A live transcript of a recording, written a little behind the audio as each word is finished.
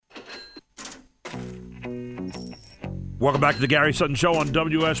Welcome back to the Gary Sutton Show on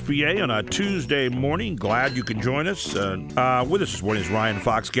WSBA on a Tuesday morning. Glad you can join us. With us this morning is Ryan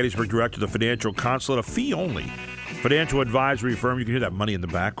Fox, Gettysburg Director of the Financial Consulate, a fee-only financial advisory firm. You can hear that money in the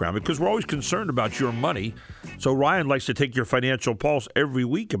background because we're always concerned about your money. So Ryan likes to take your financial pulse every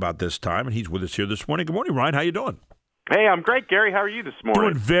week about this time, and he's with us here this morning. Good morning, Ryan. How you doing? Hey, I'm great, Gary. How are you this morning?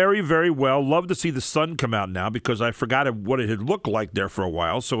 Doing very, very well. Love to see the sun come out now because I forgot what it had looked like there for a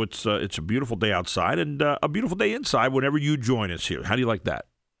while. So it's a beautiful day outside and a beautiful day inside whenever you join us here. How do you like that?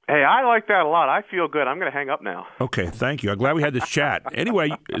 Hey, I like that a lot. I feel good. I'm going to hang up now. Okay, thank you. I'm glad we had this chat.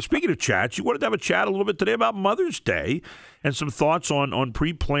 Anyway, speaking of chats, you wanted to have a chat a little bit today about Mother's Day and some thoughts on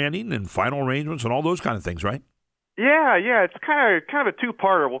pre-planning and final arrangements and all those kind of things, right? Yeah. It's kind of a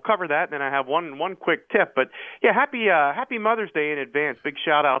two-parter. We'll cover that, and then I have one quick tip. But yeah, happy Mother's Day in advance. Big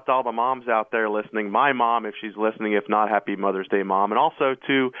shout out to all the moms out there listening. My mom, if she's listening. If not, happy Mother's Day, Mom. And also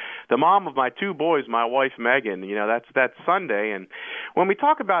to the mom of my two boys, my wife Megan. You know, that's Sunday. And when we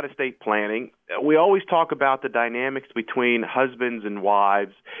talk about estate planning, we always talk about the dynamics between husbands and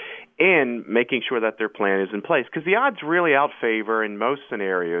wives and making sure that their plan is in place. Because the odds really outfavor, in most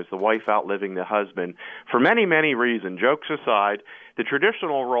scenarios, the wife outliving the husband for many, many reasons. Jokes aside, the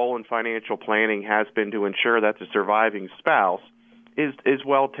traditional role in financial planning has been to ensure that the surviving spouse is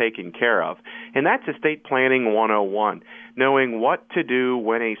well taken care of. And that's estate planning 101. Knowing what to do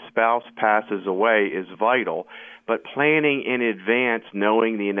when a spouse passes away is vital, but planning in advance,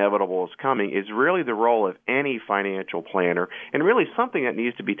 knowing the inevitable is coming, is really the role of any financial planner and really something that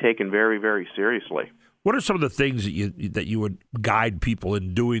needs to be taken very, very seriously. What are some of the things that you would guide people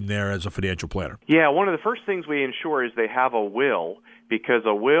in doing there as a financial planner? Yeah, one of the first things we ensure is they have a will, because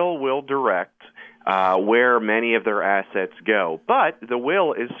a will direct where many of their assets go. But the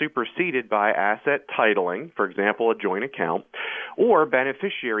will is superseded by asset titling, for example, a joint account, or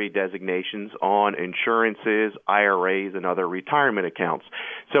beneficiary designations on insurances, IRAs, and other retirement accounts.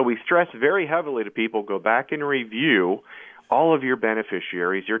 So we stress very heavily to people, go back and review all of your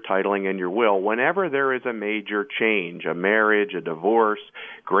beneficiaries, your titling, and your will whenever there is a major change, a marriage, a divorce,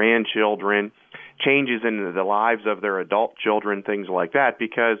 grandchildren, changes in the lives of their adult children, things like that,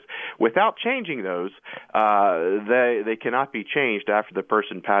 because without changing those, they cannot be changed after the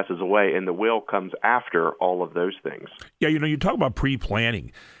person passes away, and the will comes after all of those things. Yeah, you talk about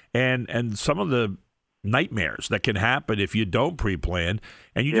pre-planning and some of the nightmares that can happen if you don't pre-plan,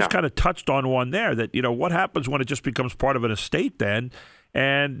 and you just kind of touched on one there that, what happens when it just becomes part of an estate then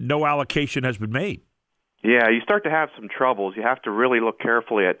and no allocation has been made? Yeah, you start to have some troubles. You have to really look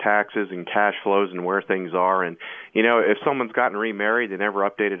carefully at taxes and cash flows and where things are. And, if someone's gotten remarried, they never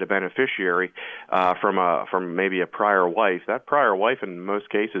updated a beneficiary from maybe a prior wife, that prior wife in most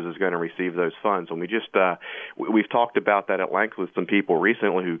cases is going to receive those funds. And we've talked about that at length with some people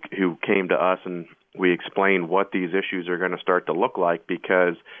recently who came to us, and we explained what these issues are going to start to look like,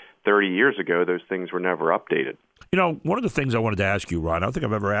 because 30 years ago, those things were never updated. One of the things I wanted to ask you, Ron, I don't think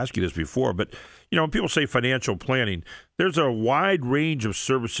I've ever asked you this before, but, when people say financial planning, there's a wide range of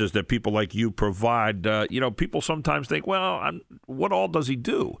services that people like you provide. People sometimes think, well, what all does he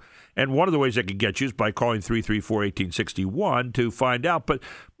do? And one of the ways they can get you is by calling 334-1861 to find out. But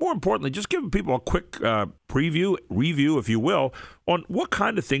more importantly, just giving people a quick review, if you will, on what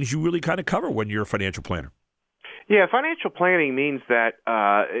kind of things you really kind of cover when you're a financial planner. Yeah, financial planning means that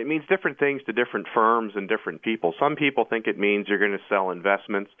it means different things to different firms and different people. Some people think it means you're going to sell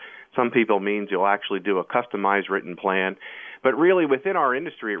investments. Some people means you'll actually do a customized written plan. But really, within our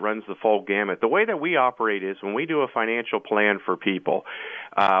industry, it runs the full gamut. The way that we operate is when we do a financial plan for people,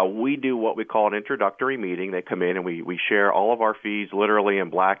 we do what we call an introductory meeting. They come in and we share all of our fees literally in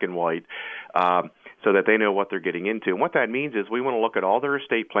black and white, so that they know what they're getting into. And what that means is we want to look at all their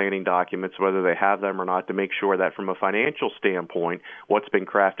estate planning documents, whether they have them or not, to make sure that from a financial standpoint, what's been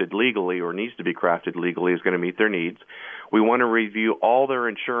crafted legally or needs to be crafted legally is going to meet their needs. We want to review all their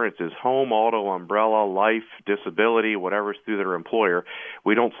insurances, home, auto, umbrella, life, disability, whatever's through their employer.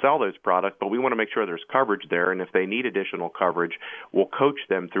 We don't sell those products, but we want to make sure there's coverage there, and if they need additional coverage, we'll coach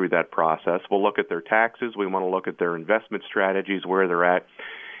them through that process. We'll look at their taxes. We want to look at their investment strategies, where they're at.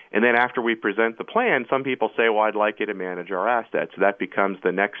 And then after we present the plan, some people say, well, I'd like you to manage our assets. That becomes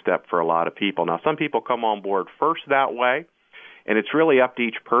the next step for a lot of people. Now, some people come on board first that way, and it's really up to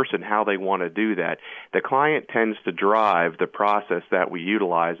each person how they want to do that. The client tends to drive the process that we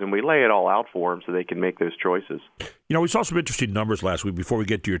utilize, and we lay it all out for them so they can make those choices. We saw some interesting numbers last week before we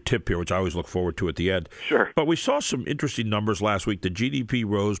get to your tip here, which I always look forward to at the end. Sure. But we saw some interesting numbers last week. The GDP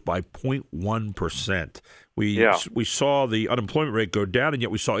rose by 0.1%. We saw the unemployment rate go down, and yet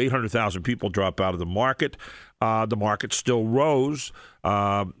we saw 800,000 people drop out of the market. The market still rose.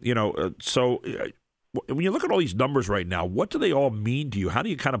 So when you look at all these numbers right now, what do they all mean to you? How do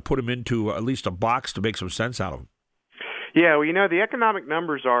you kind of put them into at least a box to make some sense out of them? Yeah, well, the economic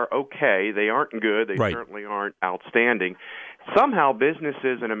numbers are okay. They aren't good. They Right. certainly aren't outstanding. Somehow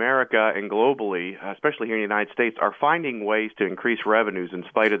businesses in America and globally, especially here in the United States, are finding ways to increase revenues in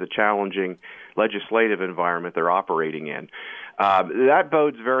spite of the challenging legislative environment they're operating in. That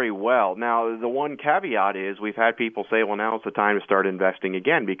bodes very well. Now, the one caveat is we've had people say, well, now's the time to start investing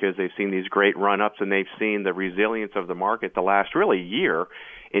again because they've seen these great run-ups and they've seen the resilience of the market the last really year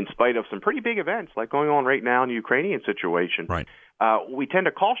in spite of some pretty big events like going on right now in the Ukrainian situation. Right. We tend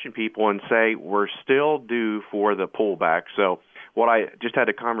to caution people and say we're still due for the pullback. So what I just had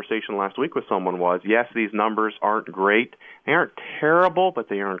a conversation last week with someone was, yes, these numbers aren't great. They aren't terrible, but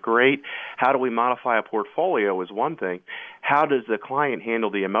they aren't great. How do we modify a portfolio is one thing. How does the client handle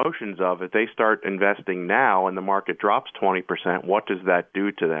the emotions of it? They start investing now and the market drops 20%. What does that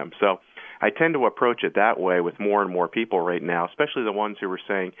do to them? So I tend to approach it that way with more and more people right now, especially the ones who are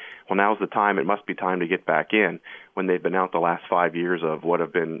saying, well, now's the time, it must be time to get back in, when they've been out the last 5 years of what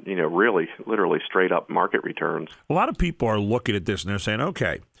have been, really, literally straight up market returns. A lot of people are looking at this and they're saying,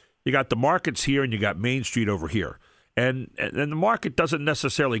 okay, you got the markets here and you got Main Street over here. And the market doesn't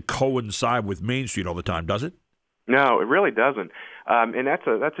necessarily coincide with Main Street all the time, does it? No, it really doesn't. And that's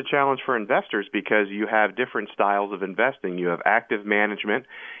a challenge for investors because you have different styles of investing. You have active management,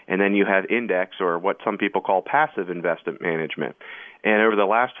 and then you have index, or what some people call passive investment management. And over the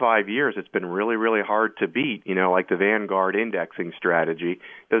last 5 years, it's been really, really hard to beat, like the Vanguard indexing strategy.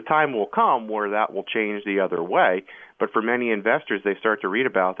 The time will come where that will change the other way. But for many investors, they start to read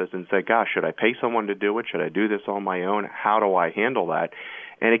about this and say, gosh, should I pay someone to do it? Should I do this on my own? How do I handle that?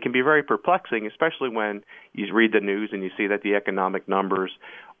 And it can be very perplexing, especially when you read the news and you see that the economic numbers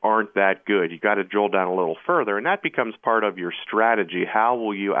aren't that good. You've got to drill down a little further, and that becomes part of your strategy. How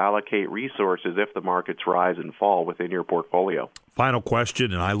will you allocate resources if the markets rise and fall within your portfolio? Final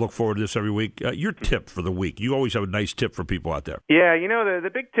question, and I look forward to this every week. Your tip for the week. You always have a nice tip for people out there. Yeah,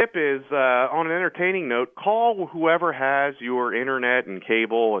 the big tip is, on an entertaining note, call whoever has your internet and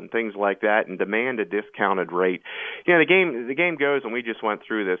cable and things like that and demand a discounted rate. The game goes, and we just went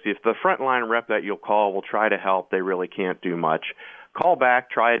through this. If the frontline rep that you'll call will try to help, they really can't do much. Call back,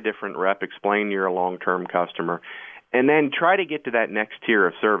 try a different rep, explain you're a long-term customer, and then try to get to that next tier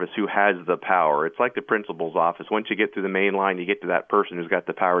of service who has the power. It's like the principal's office. Once you get through the main line, you get to that person who's got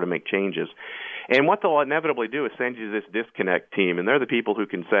the power to make changes. And what they'll inevitably do is send you this disconnect team, and they're the people who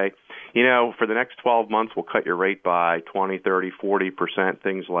can say, for the next 12 months, we'll cut your rate by 20, 30, 40%,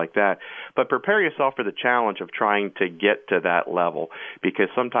 things like that. But prepare yourself for the challenge of trying to get to that level, because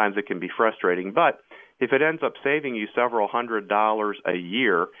sometimes it can be frustrating. But if it ends up saving you several $100s a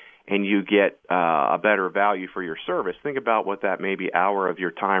year and you get a better value for your service, think about what that maybe hour of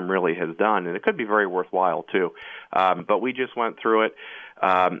your time really has done, and it could be very worthwhile too. But we just went through it.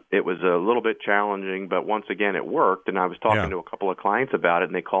 It was a little bit challenging, but once again, it worked. And I was talking to a couple of clients about it,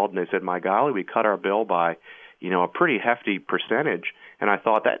 and they called and they said, my golly, we cut our bill by, a pretty hefty percentage. And I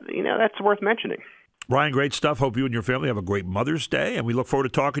thought that, that's worth mentioning. Ryan, great stuff. Hope you and your family have a great Mother's Day, and we look forward to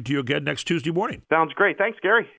talking to you again next Tuesday morning. Sounds great. Thanks, Gary.